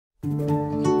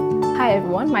Hi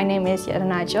everyone, my name is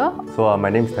Yadanaja. So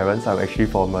my name is Terence. I'm actually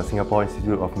from Singapore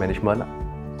Institute of Management.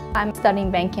 I'm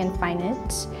studying Banking and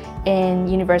Finance in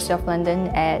University of London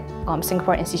at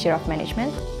Singapore Institute of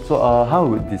Management. So how I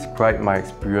would describe my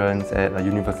experience at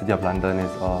University of London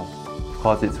is, of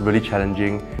course, it's really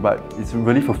challenging, but it's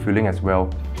really fulfilling as well.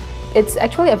 It's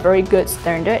actually a very good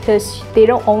standard because they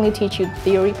don't only teach you the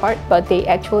theory part, but they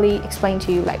actually explain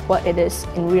to you like what it is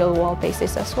in real world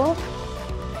basis as well.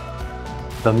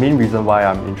 The main reason why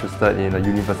I'm interested in the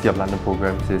University of London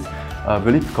programs is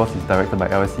really because it's directed by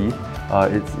LSE.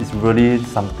 It's really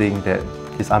something that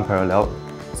is unparalleled.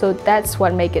 So that's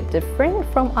what makes it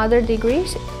different from other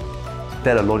degrees.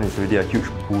 That alone is really a huge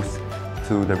boost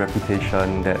to the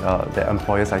reputation that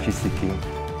employers are actually seeking.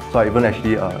 So I even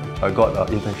actually got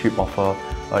an internship offer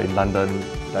in London,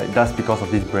 just because of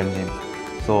this brand name.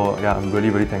 So yeah, I'm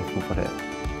really thankful for that.